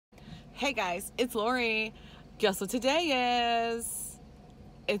Hey guys, it's Lori. Guess what today is?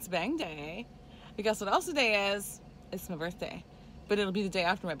 It's Bang Day. And guess what else today is? It's my birthday. But it'll be the day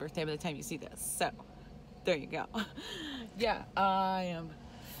after my birthday by the time you see this. So, there you go. Yeah, I am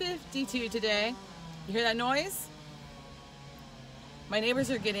 52 today. You hear that noise? My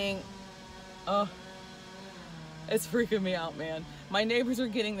neighbors are getting... Oh, it's freaking me out, man. My neighbors are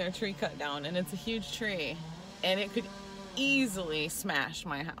getting their tree cut down, and it's a huge tree. And it could easily smash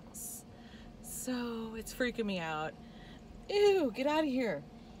my house. So it's freaking me out. Ew, get out of here.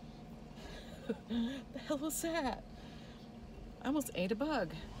 The hell was that? I almost ate a bug.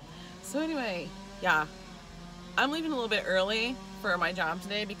 So anyway, yeah, I'm leaving a little bit early for my job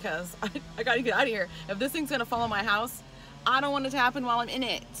today because I gotta get out of here. If this thing's gonna fall on my house, I don't want it to happen while I'm in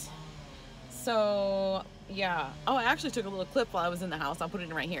it. So yeah. Oh, I actually took a little clip while I was in the house. I'll put it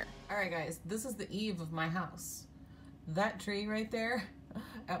in right here. All right, guys, this is the eve of my house. That tree right there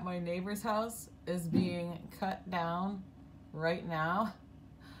at my neighbor's house is being cut down right now.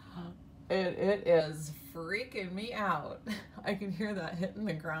 It is freaking me out. I can hear that hitting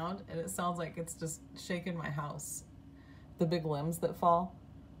the ground and it sounds like it's just shaking my house. The big limbs that fall.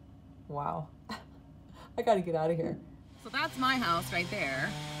 Wow. I gotta get out of here. So that's my house right there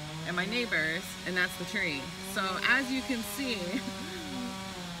and my neighbor's, and that's the tree. So as you can see,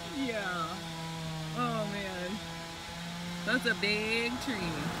 yeah. Oh man. That's a big tree.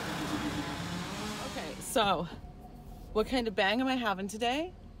 Okay, so what kind of bang am I having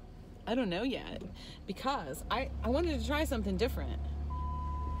today? I don't know yet because I wanted to try something different.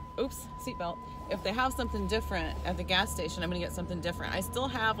 Oops, seatbelt. If they have something different at the gas station, I'm gonna get something different. I still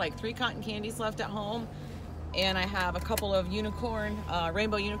have like 3 cotton candies left at home and I have a couple of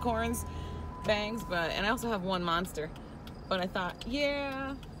rainbow unicorns bangs, and I also have 1 monster. But I thought,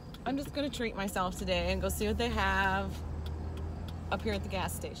 yeah, I'm just gonna treat myself today and go see what they have up here at the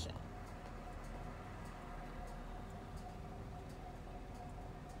gas station.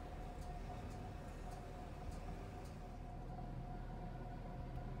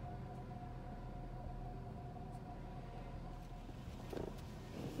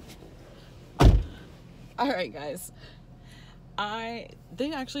 All right, guys.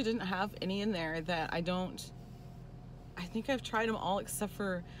 They actually didn't have any in there that I think I've tried them all except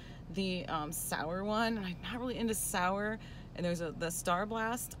for the sour one. I'm not really into sour. And there's the Star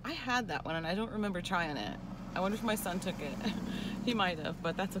Blast. I had that one and I don't remember trying it. I wonder if my son took it. He might have,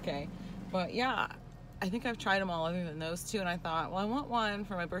 but that's okay. But yeah, I think I've tried them all other than those 2, and I thought, well, I want one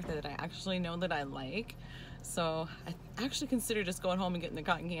for my birthday that I actually know that I like. So I actually considered just going home and getting the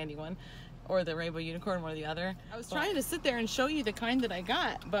cotton candy one or the rainbow unicorn, one or the other. I was trying to sit there and show you the kind that I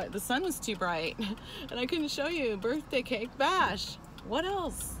got, but the sun was too bright and I couldn't show you. Birthday cake bash. What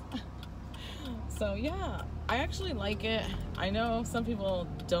else? So yeah, I actually like it. I know some people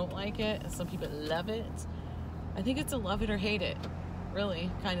don't like it and some people love it. I think it's a love it or hate it,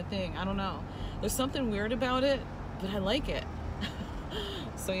 really, kind of thing. I don't know. There's something weird about it, but I like it.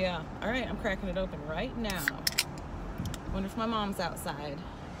 So yeah, all right, I'm cracking it open right now. Wonder if my mom's outside.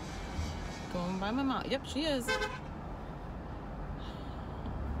 Going by my mom. Yep, she is.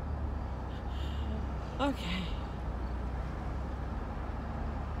 Okay.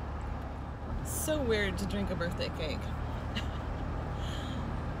 So weird to drink a birthday cake.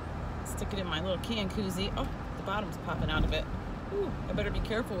 Stick it in my little can koozie. Oh, the bottom's popping out of it. Ooh, I better be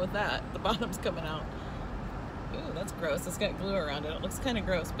careful with that. The bottom's coming out. Ooh, that's gross. It's got glue around it. It looks kind of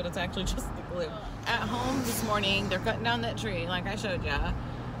gross, but it's actually just the glue. At home this morning, they're cutting down that tree like I showed ya.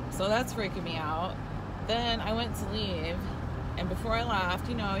 So that's freaking me out. Then I went to leave, and before I left,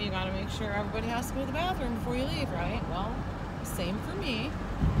 you know, you gotta make sure everybody has to go to the bathroom before you leave, right? Well, same for me.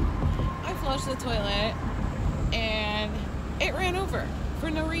 I flushed the toilet and it ran over for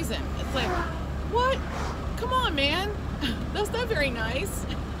no reason. It's like, what? Come on, man. That's not very nice. So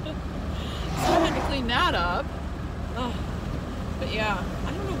I had to clean that up. Oh, but yeah,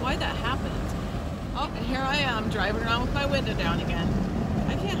 I don't know why that happened. Oh, and here I am driving around with my window down again.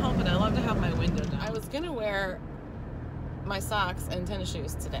 I can't help it. I love to have my window down. I was gonna wear my socks and tennis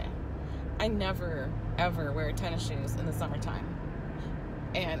shoes today. I never, ever wear tennis shoes in the summertime.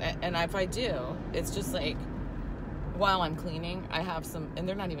 And if I do, it's just like while I'm cleaning, I have some, and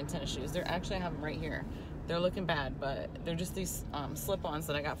they're not even tennis shoes. They're actually, I have them right here. They're looking bad, but they're just these slip-ons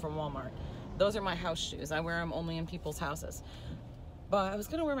that I got from Walmart. Those are my house shoes. I wear them only in people's houses. But I was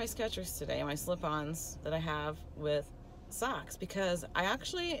gonna wear my Skechers today, my slip-ons that I have with socks, because I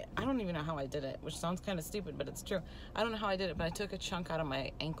don't even know how I did it, which sounds kind of stupid, but it's true. I don't know how I did it, but I took a chunk out of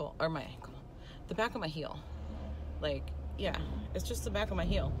my ankle, the back of my heel. Like, yeah, it's just the back of my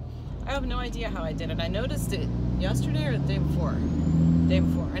heel. I have no idea how I did it. I noticed it yesterday or the day before. day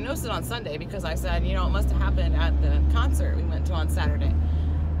before. I noticed it on Sunday because I said, you know, it must have happened at the concert we went to on Saturday.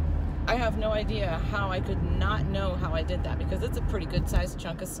 I have no idea how I could not know how I did that, because it's a pretty good sized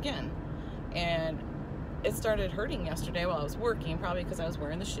chunk of skin. And it started hurting yesterday while I was working, probably because I was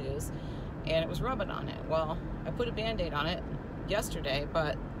wearing the shoes, and it was rubbing on it. Well, I put a Band-Aid on it yesterday,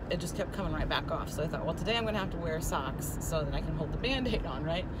 but it just kept coming right back off. So I thought, well, today I'm gonna have to wear socks so that I can hold the Band-Aid on,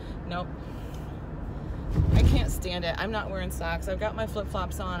 right? Nope. I can't stand it. I'm not wearing socks. I've got my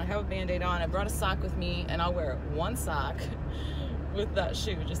flip-flops on. I have a Band-Aid on. I brought a sock with me, and I'll wear one sock with that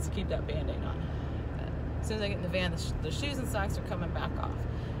shoe just to keep that Band-Aid on. As soon as I get in the van, the shoes and socks are coming back off.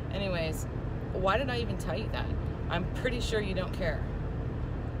 Anyways, why did I even tell you that? I'm pretty sure you don't care.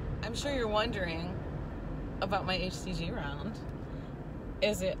 I'm sure you're wondering about my HCG round.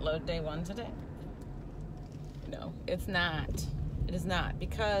 Is it load day 1 today? No, it's not. It is not,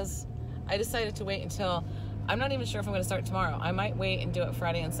 because I decided to wait until, I'm not even sure if I'm going to start tomorrow. I might wait and do it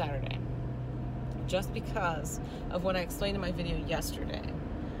Friday and Saturday, just because of what I explained in my video yesterday.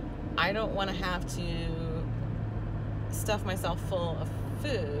 I don't want to have to stuff myself full of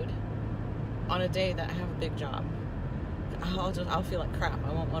food on a day that I have a big job. I'll feel like crap.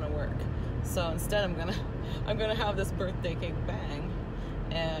 I won't want to work. So instead, I'm gonna have this birthday cake bang,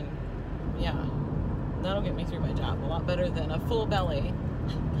 and yeah, that'll get me through my job a lot better than a full belly.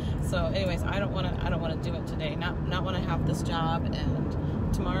 So anyways, I don't want to do it today. Not when I have this job,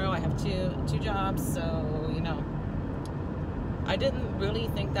 and tomorrow I have two jobs. So, you know, I didn't really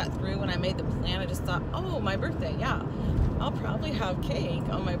think that through when I made the plan. I just thought, oh, my birthday, yeah, I'll probably have cake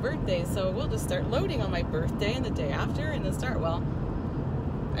on my birthday, so we'll just start loading on my birthday and the day after, and then start. Well,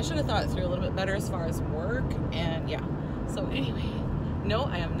 I should have thought it through a little bit better as far as work, and yeah. So anyway, no,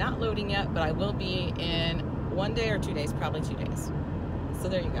 I am not loading yet, but I will be in 1 day or 2 days, probably 2 days. So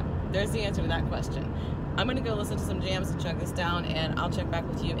there you go. There's the answer to that question. I'm gonna go listen to some jams and chug this down, and I'll check back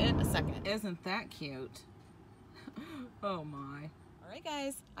with you in a second. Isn't that cute? Oh my. All right,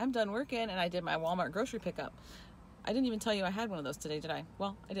 guys, I'm done working, and I did my Walmart grocery pickup. I didn't even tell you I had one of those today, did I?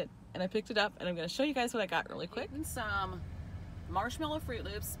 Well, I did, and I picked it up, and I'm gonna show you guys what I got really quick. And some marshmallow Fruit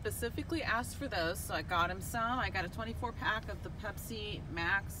Loops, specifically asked for those, so I got him some. I got a 24 pack of the Pepsi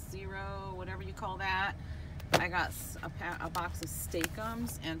Max Zero, whatever you call that. I got a box of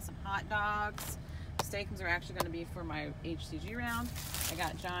Steakums and some hot dogs. Steakums are actually going to be for my HCG round. I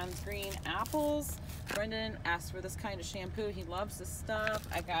got John's green apples. Brendan asked for this kind of shampoo. He loves this stuff.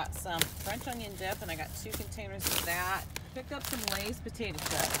 I got some French onion dip, and I got 2 containers of that. Picked up some Lay's potato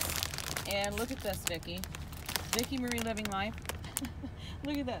chips. And look at this, Vicky Marie Living Life.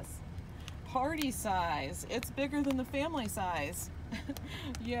 Look at this. Party size. It's bigger than the family size.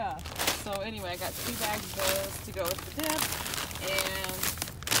 Yeah. So anyway, I got 2 bags of those to go with the dip.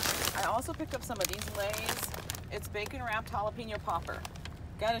 And I also picked up some of these Lay's. It's bacon wrapped jalapeno popper.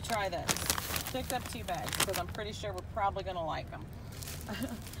 Gotta try this. Picked up 2 bags because I'm pretty sure we're probably gonna like them.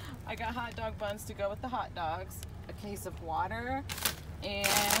 I got hot dog buns to go with the hot dogs, a case of water,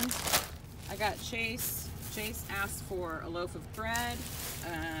 and I got Chase asked for a loaf of bread,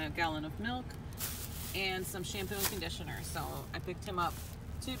 a gallon of milk, and some shampoo and conditioner. So I picked him up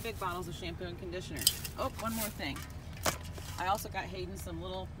 2 big bottles of shampoo and conditioner. Oh, one more thing. I also got Hayden some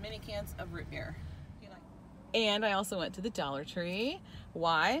little mini cans of root beer. And I also went to the Dollar Tree.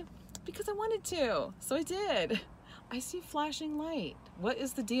 Why? Because I wanted to. So I did. I see flashing light. What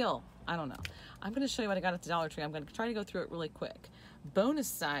is the deal? I don't know. I'm going to show you what I got at the Dollar Tree. I'm going to try to go through it really quick. Bonus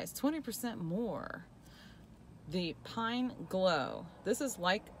size, 20% more. The Pine Glow. This is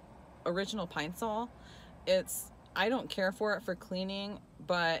like original Pine Sol. I don't care for it for cleaning,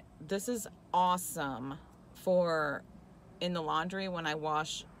 but this is awesome for in the laundry when I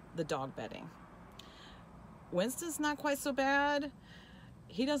wash the dog bedding. Winston's not quite so bad.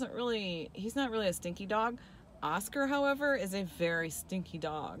 He's not really a stinky dog. Oscar, however, is a very stinky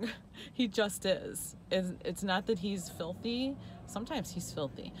dog. He just is. It's not that he's filthy. Sometimes he's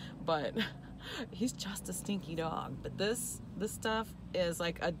filthy, but he's just a stinky dog. But this stuff is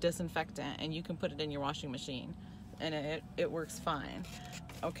like a disinfectant, and you can put it in your washing machine, and it works fine.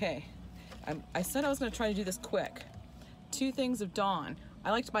 Okay, I said I was going to try to do this quick. 2 things of Dawn.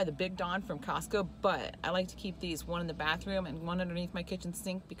 I like to buy the big Dawn from Costco, but I like to keep these, one in the bathroom and one underneath my kitchen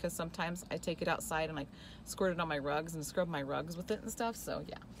sink, because sometimes I take it outside and like squirt it on my rugs and scrub my rugs with it and stuff. So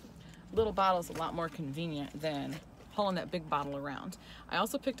yeah, little bottle's a lot more convenient than hauling that big bottle around. I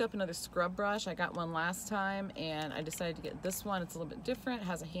also picked up another scrub brush. I got one last time, and I decided to get this one. It's a little bit different. It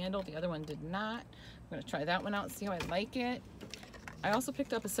has a handle. The other one did not. I'm gonna try that one out and see how I like it. I also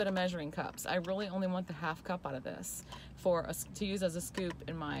picked up a set of measuring cups. I really only want the half cup out of this to use as a scoop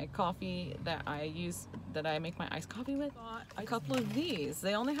in my coffee that I make my iced coffee with. Bought a couple of these.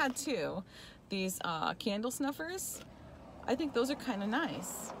 They only had 2. These candle snuffers. I think those are kind of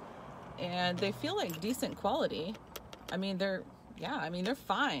nice, and they feel like decent quality. I mean, they're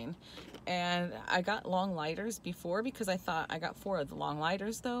fine. And I got long lighters before because I thought I got 4 of the long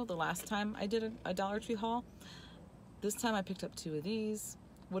lighters though the last time I did a Dollar Tree haul. This time I picked up 2 of these.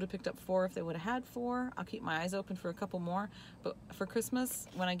 Would have picked up 4 if they would have had 4. I'll keep my eyes open for a couple more. But for Christmas,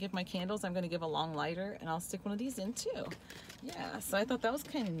 when I give my candles, I'm going to give a long lighter, and I'll stick one of these in too. Yeah, so I thought that was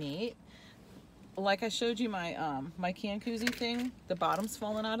kind of neat. Like I showed you my my can koozie thing, the bottom's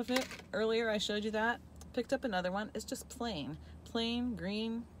fallen out of it earlier. I showed you that. Picked up another one. It's just plain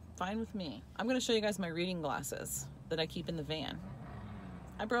green, fine with me. I'm going to show you guys my reading glasses that I keep in the van.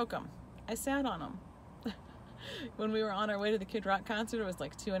 I broke them. I sat on them. When we were on our way to the Kid Rock concert, it was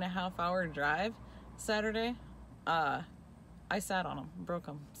like 2.5 hour drive Saturday. I sat on them, broke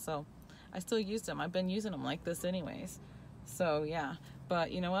them. So I still used them. I've been using them like this anyways. So yeah,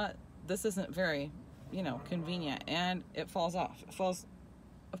 but you know what? This isn't very, convenient, and it falls off. It falls,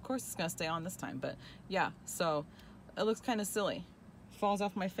 of course it's gonna stay on this time, but yeah, so it looks kind of silly. Falls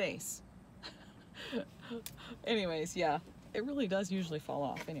off my face. Anyways, yeah, it really does usually fall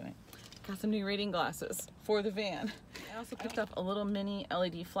off. Anyway, got some new reading glasses for the van. I also picked up a little mini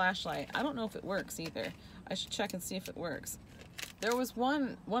LED flashlight. I don't know if it works either. I should check and see if it works. There was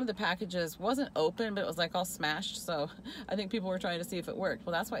one of the packages wasn't open, but it was like all smashed, so I think people were trying to see if it worked.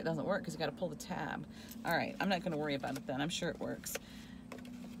 Well, that's why it doesn't work, because you got to pull the tab. All right, I'm not going to worry about it then. I'm sure it works.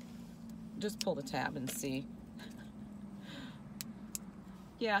 Just pull the tab and see.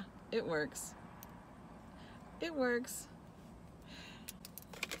 Yeah, it works. It works.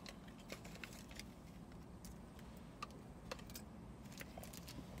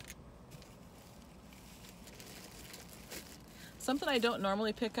 Something I don't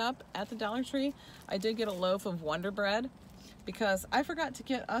normally pick up at the Dollar Tree, I did get a loaf of Wonder Bread because I forgot to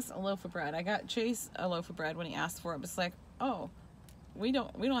get us a loaf of bread. I got Chase a loaf of bread when he asked for it. It's like, oh, we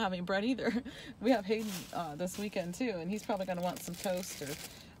don't have any bread either. We have Hayden this weekend too, and he's probably gonna want some toast,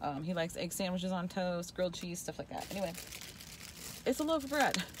 or he likes egg sandwiches on toast, grilled cheese, stuff like that. Anyway, it's a loaf of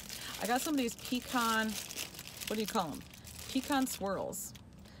bread. I got some of these pecan, what do you call them? Pecan swirls.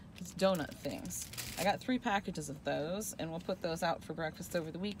 It's donut things. I got 3 packages of those, and we'll put those out for breakfast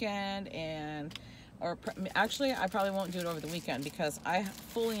over the weekend. Actually, I probably won't do it over the weekend because I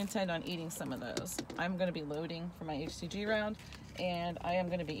fully intend on eating some of those. I'm going to be loading for my HCG round, and I am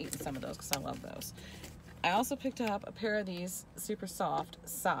going to be eating some of those because I love those. I also picked up a pair of these super soft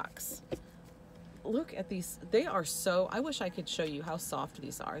socks. Look at these. They are so, I wish I could show you how soft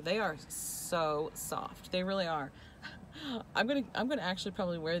these are. They are so soft. They really are. I'm gonna actually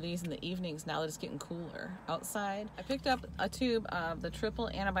probably wear these in the evenings now that it's getting cooler outside. I picked up a tube of the triple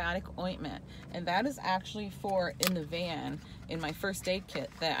antibiotic ointment, and that is actually for in the van in my first aid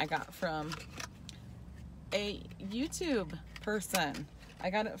kit that I got from a YouTube person. I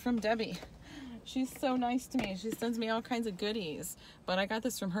got it from Debbie. She's so nice to me. She sends me all kinds of goodies, but I got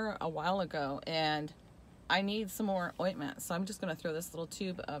this from her a while ago, and I need some more ointment, so I'm just gonna throw this little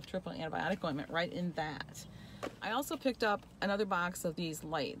tube of triple antibiotic ointment right in that. I also picked up another box of these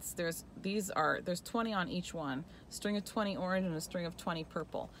lights. There's 20 on each one, a string of 20 orange and a string of 20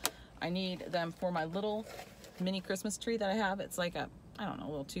 purple. I need them for my little mini Christmas tree that I have. It's like a, I don't know,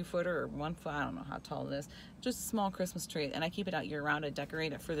 a little 2-footer or 1 foot, I don't know how tall it is. Just a small Christmas tree, and I keep it out year round. I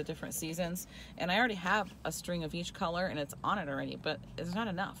decorate it for the different seasons, and I already have a string of each color, and it's on it already, but it's not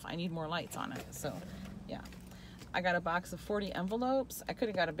enough. I need more lights on it, so yeah. I got a box of 40 envelopes. I could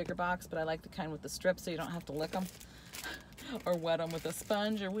have got a bigger box, but I like the kind with the strips so you don't have to lick them or wet them with a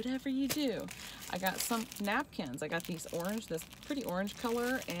sponge or whatever you do. I got some napkins. I got these orange, this pretty orange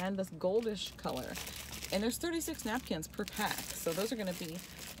color and this goldish color. And there's 36 napkins per pack. So those are gonna be,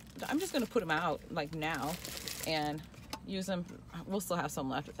 I'm just gonna put them out like now and use them. We'll still have some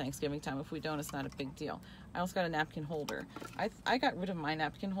left at Thanksgiving time. If we don't, it's not a big deal. I also got a napkin holder. I got rid of my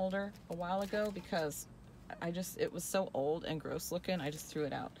napkin holder a while ago because it was so old and gross looking. I just threw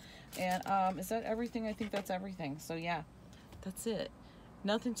it out. And is that everything? I think that's everything. So yeah, that's it.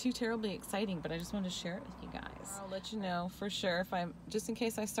 Nothing too terribly exciting, but I just wanted to share it with you guys. I'll let you know for sure just in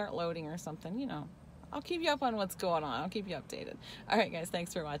case I start loading or something, I'll keep you up on what's going on. I'll keep you updated. All right, guys,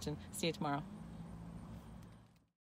 thanks for watching. See you tomorrow.